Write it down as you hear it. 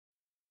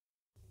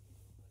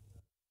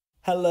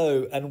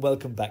Hello and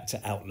welcome back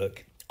to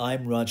Outlook.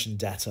 I'm Rajan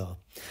Datar,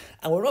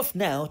 and we're off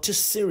now to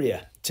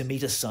Syria to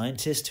meet a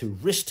scientist who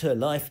risked her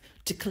life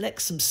to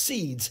collect some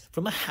seeds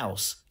from a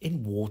house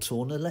in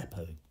war-torn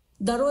Aleppo.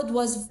 The road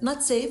was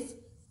not safe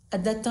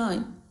at that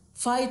time.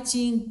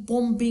 Fighting,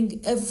 bombing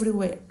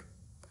everywhere.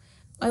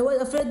 I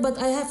was afraid, but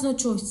I have no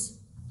choice.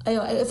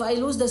 If I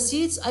lose the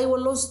seeds, I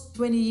will lose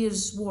 20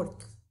 years'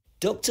 work.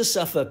 Dr.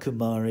 Safaa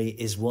Kumari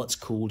is what's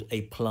called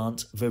a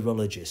plant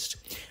virologist,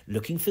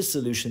 looking for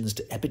solutions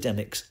to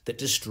epidemics that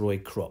destroy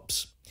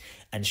crops.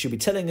 And she'll be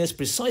telling us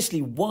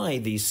precisely why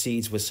these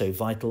seeds were so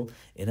vital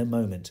in a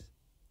moment.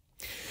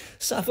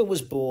 Safaa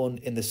was born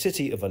in the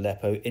city of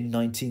Aleppo in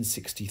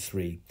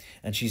 1963,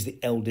 and she's the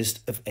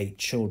eldest of 8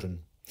 children.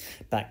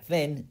 Back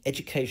then,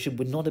 education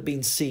would not have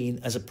been seen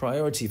as a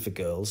priority for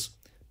girls,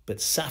 but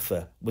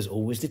Safaa was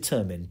always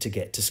determined to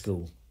get to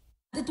school.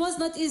 It was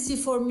not easy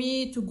for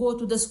me to go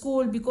to the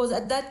school because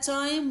at that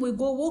time we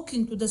go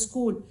walking to the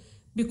school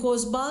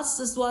because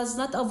buses was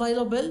not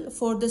available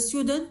for the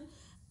student.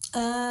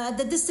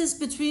 The distance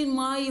between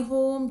my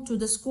home to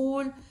the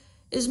school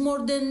is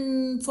more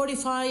than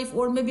 45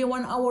 or maybe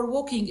 1 hour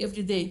walking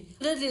every day.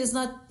 Really, it's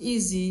not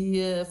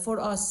easy for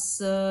us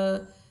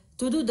to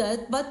do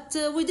that, but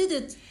we did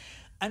it.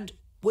 And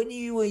when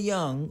you were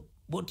young,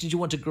 what did you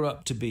want to grow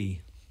up to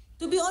be?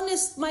 To be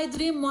honest, my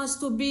dream was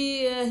to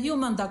be a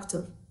human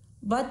doctor.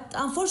 But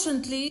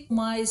unfortunately,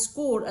 my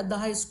score at the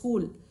high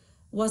school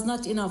was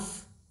not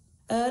enough.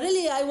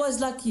 Really, I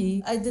was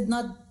lucky. I did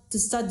not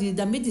study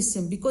the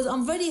medicine because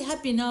I'm very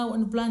happy now in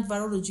the plant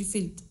virology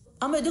field.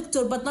 I'm a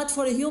doctor, but not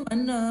for a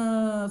human,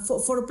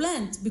 for a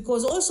plant,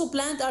 because also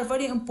plants are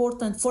very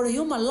important for a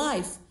human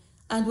life.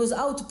 And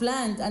without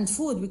plant and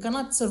food, we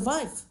cannot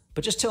survive.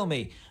 But just tell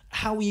me,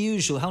 how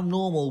usual, how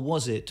normal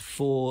was it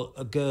for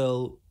a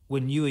girl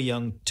when you were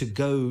young to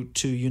go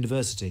to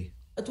university?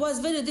 It was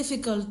very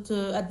difficult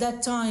at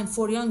that time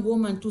for young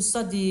women to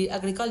study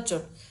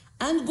agriculture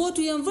and go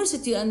to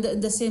university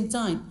at the same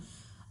time.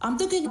 I'm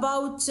talking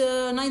about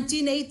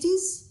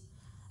 1980s.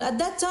 At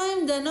that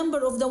time, the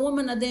number of the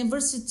women at the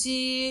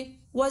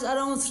university was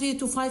around 3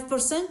 to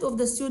 5% of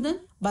the students.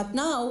 But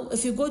now,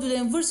 if you go to the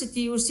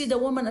university, you see the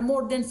women are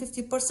more than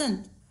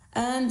 50%.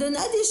 And in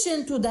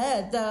addition to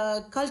that,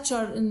 the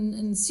culture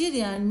in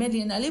Syria and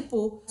mainly in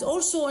Aleppo,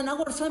 also in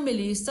our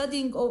family,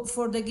 studying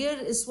for the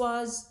girls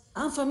was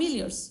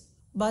unfamiliar.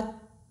 But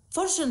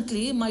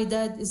fortunately, my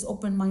dad is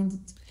open-minded.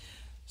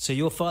 So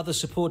your father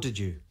supported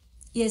you?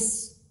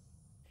 Yes,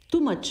 too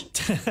much.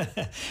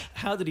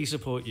 How did he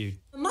support you?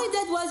 My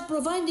dad was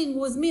providing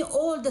with me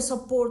all the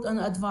support and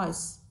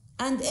advice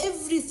and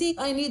everything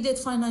I needed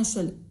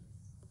financially.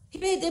 He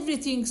paid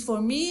everything for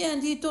me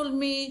and he told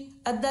me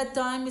at that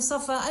time,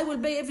 Safaa, I will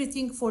pay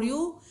everything for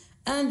you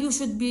and you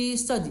should be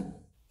studying.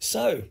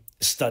 So,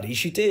 study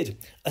she did,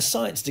 a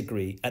science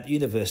degree at the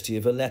University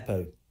of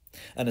Aleppo.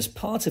 And as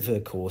part of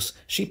her course,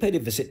 she paid a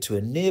visit to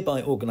a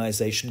nearby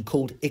organisation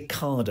called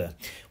ICARDA,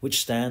 which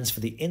stands for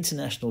the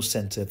International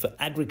Centre for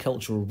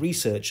Agricultural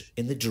Research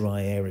in the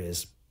Dry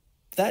Areas.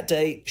 That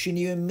day, she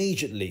knew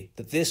immediately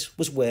that this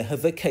was where her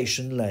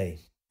vocation lay.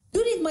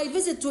 During my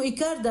visit to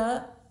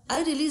ICARDA,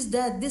 I realized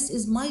that this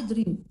is my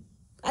dream.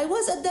 I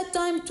was at that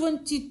time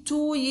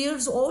 22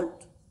 years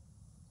old,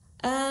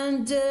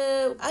 and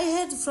I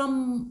heard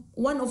from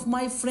one of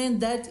my friends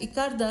that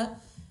ICARDA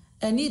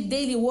need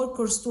daily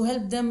workers to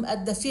help them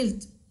at the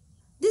field.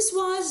 This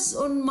was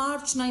on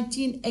March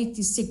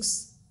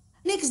 1986.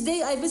 Next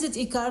day, I visit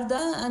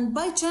ICARDA, and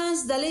by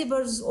chance, the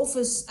labor's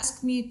office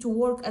asked me to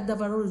work at the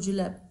virology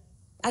lab.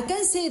 I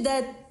can say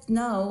that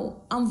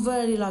now I'm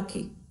very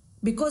lucky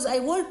because I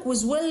work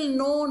with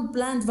well-known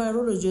plant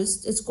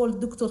virologist. It's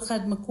called Dr.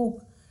 Khalid Makouk,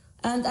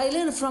 and I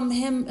learned from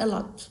him a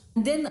lot.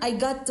 Then I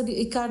got to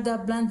the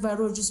ICARDA plant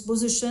virologist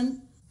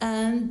position,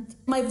 and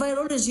my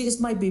virology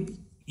is my baby.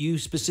 You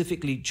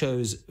specifically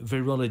chose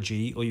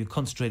virology, or you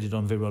concentrated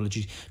on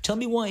virology. Tell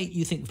me why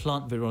you think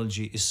plant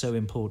virology is so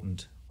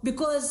important.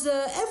 Because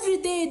every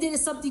day there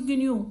is something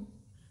new.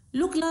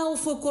 Look now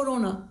for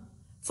corona.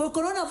 For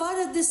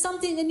coronavirus, there's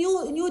something, a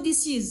new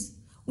disease.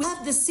 We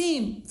have the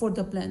same for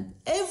the plant.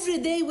 Every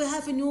day we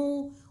have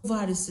new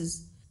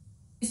viruses.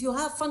 If you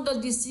have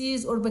fungal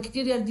disease or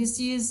bacterial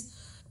disease,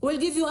 we'll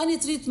give you any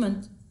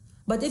treatment.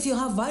 But if you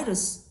have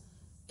virus,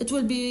 it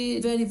will be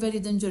very, very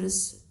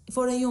dangerous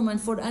for a human,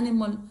 for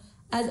animal,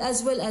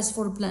 as well as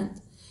for a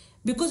plant.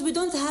 Because we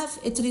don't have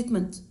a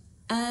treatment.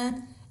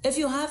 And if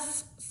you have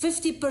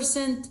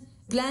 50%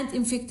 plant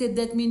infected,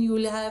 that means you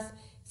will have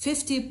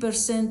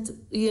 50%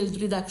 yield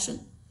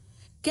reduction.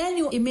 Can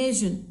you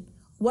imagine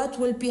what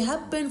will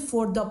happen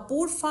for the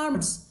poor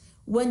farmers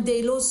when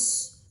they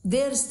lose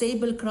their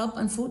stable crop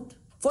and food?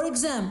 For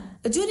example,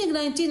 during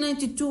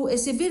 1992, a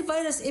severe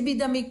virus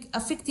epidemic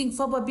affecting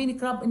fava bean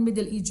crop in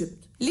Middle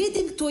Egypt,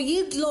 leading to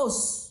yield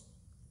loss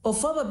of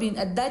fava bean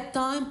at that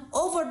time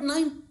over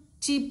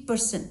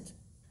 90%.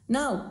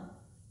 Now,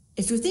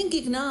 if you're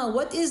thinking now,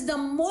 what is the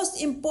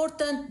most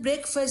important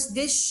breakfast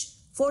dish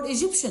for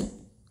Egyptian?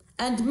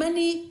 And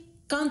many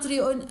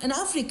countries in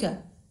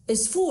Africa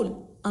is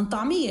full and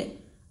طعمية.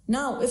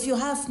 Now, if you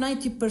have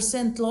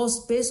 90%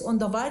 loss based on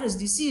the virus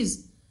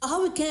disease,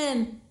 how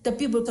can the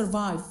people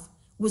survive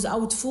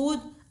without food?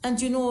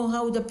 And you know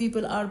how the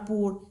people are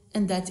poor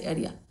in that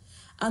area.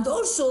 And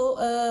also,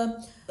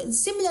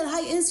 similar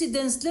high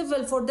incidence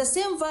level for the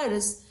same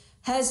virus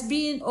has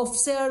been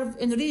observed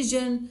in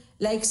regions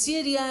like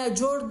Syria,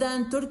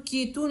 Jordan,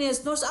 Turkey,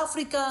 Tunis, North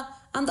Africa,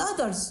 and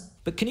others.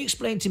 But can you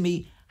explain to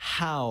me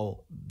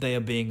how they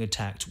are being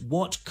attacked?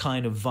 What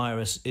kind of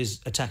virus is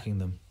attacking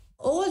them?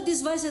 All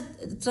these viruses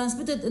are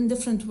transmitted in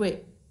different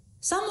way.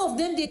 Some of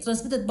them they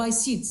transmitted by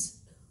seeds,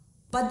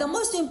 but the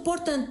most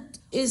important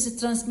is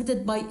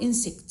transmitted by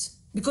insects.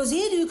 Because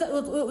here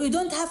you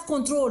don't have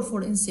control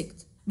for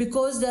insect,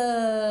 because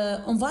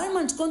the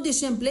environment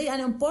condition play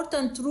an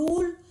important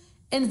role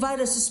in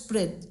virus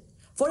spread.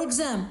 For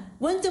example,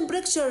 when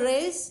temperature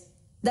rise,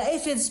 the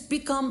aphids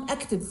become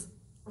active.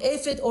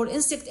 Aphid or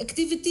insect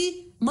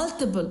activity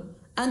multiple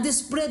and they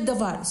spread the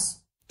virus.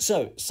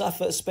 So,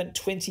 Safaa spent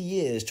 20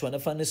 years trying to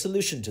find a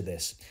solution to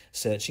this,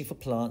 searching for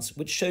plants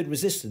which showed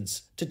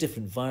resistance to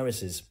different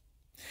viruses.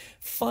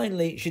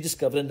 Finally, she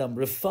discovered a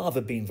number of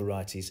fava bean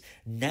varieties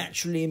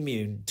naturally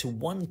immune to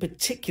one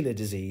particular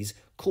disease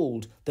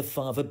called the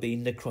fava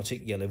bean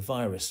necrotic yellow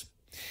virus.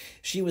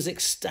 She was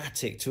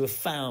ecstatic to have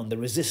found the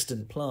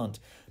resistant plant,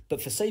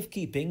 but for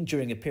safekeeping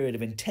during a period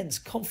of intense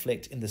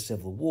conflict in the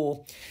Civil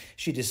War,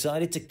 she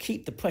decided to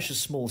keep the precious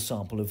small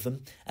sample of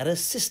them at her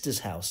sister's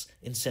house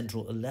in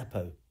central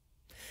Aleppo.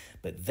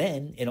 But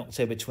then, in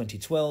October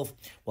 2012,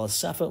 while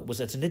Safaa was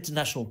at an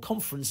international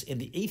conference in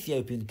the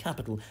Ethiopian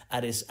capital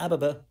Addis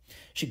Ababa,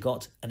 she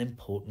got an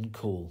important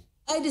call.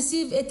 I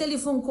received a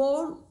telephone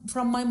call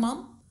from my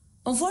mom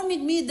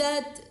informing me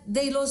that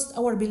they lost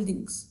our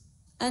buildings.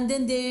 And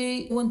then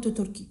they went to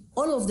Turkey.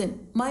 All of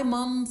them. My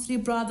mom, 3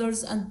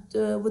 brothers, and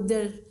with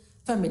their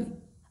family.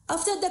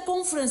 After the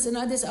conference in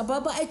Addis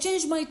Ababa, I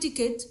changed my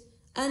ticket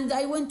and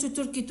I went to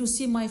Turkey to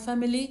see my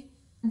family.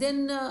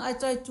 Then I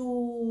tried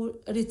to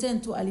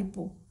return to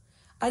Aleppo.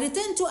 I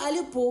returned to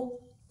Aleppo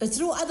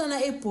through Adana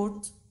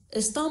Airport,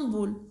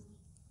 Istanbul,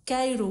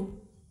 Cairo,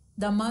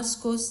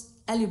 Damascus,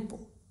 Aleppo.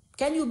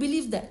 Can you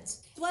believe that?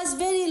 It was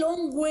very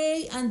long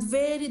way and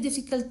very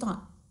difficult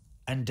time.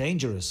 And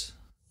dangerous.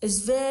 It's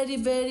very,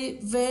 very,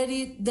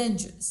 very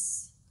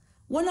dangerous.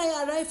 When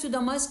I arrived to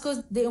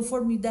Damascus, they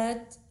informed me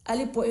that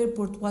Aleppo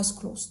airport was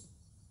closed.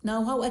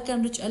 Now how I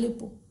can reach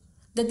Aleppo?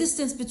 The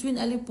distance between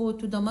Aleppo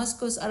to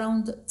Damascus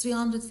around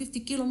 350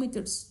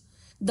 kilometers.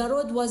 The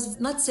road was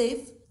not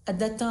safe at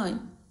that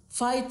time.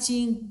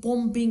 Fighting,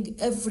 bombing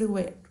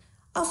everywhere.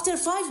 After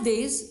 5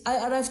 days,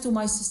 I arrived to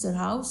my sister's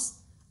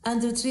house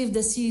and retrieved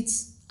the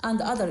seeds and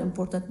other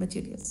important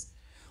materials.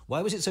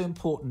 Why was it so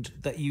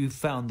important that you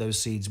found those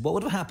seeds? What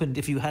would have happened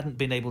if you hadn't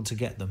been able to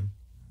get them?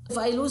 If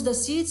I lose the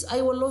seeds,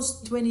 I will lose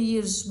 20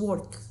 years'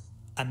 work.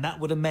 And that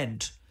would have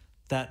meant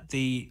that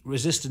the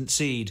resistant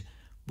seed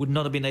would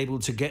not have been able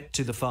to get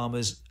to the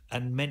farmers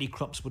and many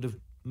crops would have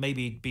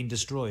maybe been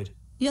destroyed.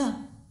 Yeah.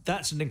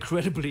 That's an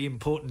incredibly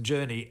important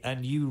journey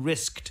and you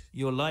risked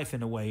your life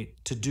in a way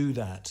to do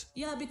that.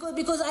 Yeah,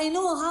 because I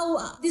know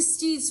how these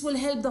seeds will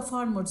help the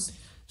farmers.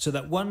 So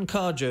that one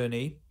car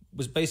journey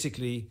was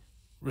basically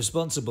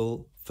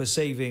responsible for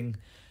saving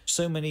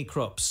so many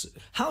crops.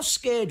 How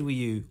scared were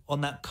you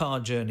on that car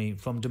journey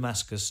from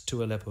Damascus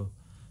to Aleppo?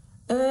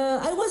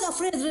 I was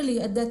afraid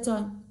really at that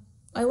time.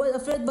 I was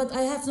afraid, but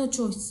I have no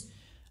choice.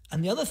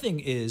 And the other thing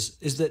is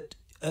that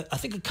I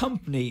think a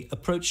company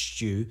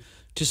approached you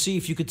to see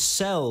if you could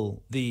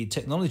sell the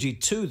technology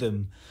to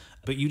them,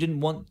 but you didn't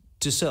want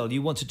to sell.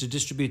 You wanted to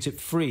distribute it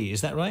free.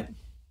 Is that right?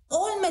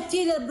 All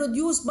material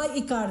produced by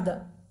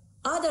ICARDA,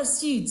 other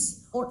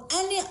seeds or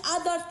any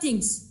other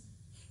things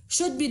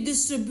should be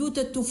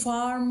distributed to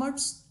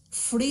farmers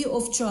free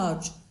of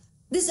charge.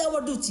 This is our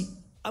duty.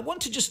 I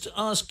want to just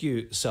ask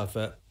you,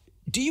 Safaa,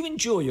 do you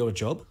enjoy your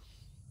job?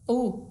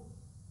 Oh,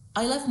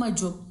 I love my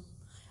job.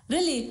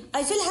 Really,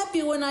 I feel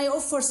happy when I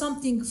offer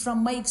something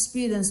from my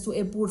experience to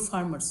a poor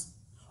farmers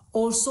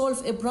or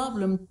solve a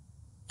problem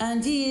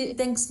and he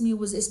thanks me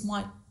with a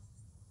smile.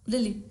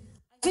 Really,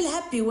 I feel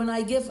happy when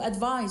I give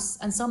advice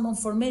and some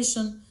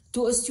information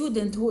to a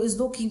student who is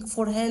looking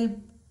for help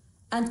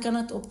and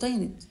cannot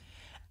obtain it.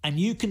 And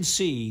you can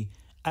see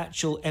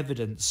actual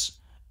evidence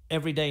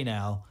every day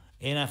now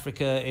in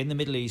Africa, in the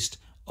Middle East,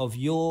 of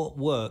your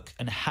work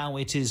and how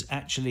it is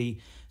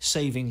actually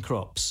saving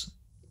crops.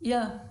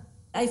 Yeah,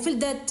 I feel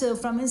that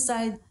from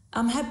inside.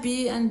 I'm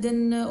happy, and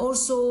then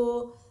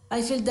also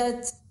I feel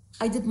that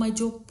I did my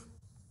job.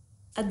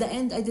 At the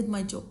end, I did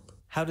my job.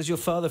 How does your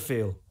father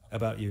feel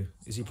about you?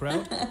 Is he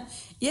proud?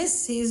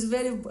 Yes, he is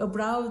very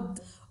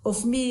proud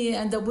of me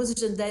and the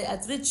position that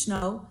I reach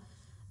now.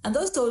 And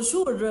also,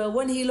 sure,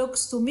 when he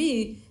looks to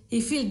me,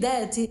 he feels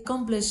that he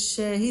accomplished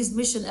his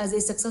mission as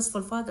a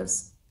successful father.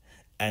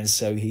 And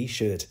so he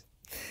should.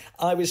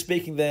 I was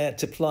speaking there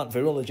to plant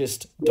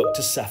virologist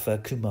Dr.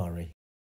 Safaa Kumari.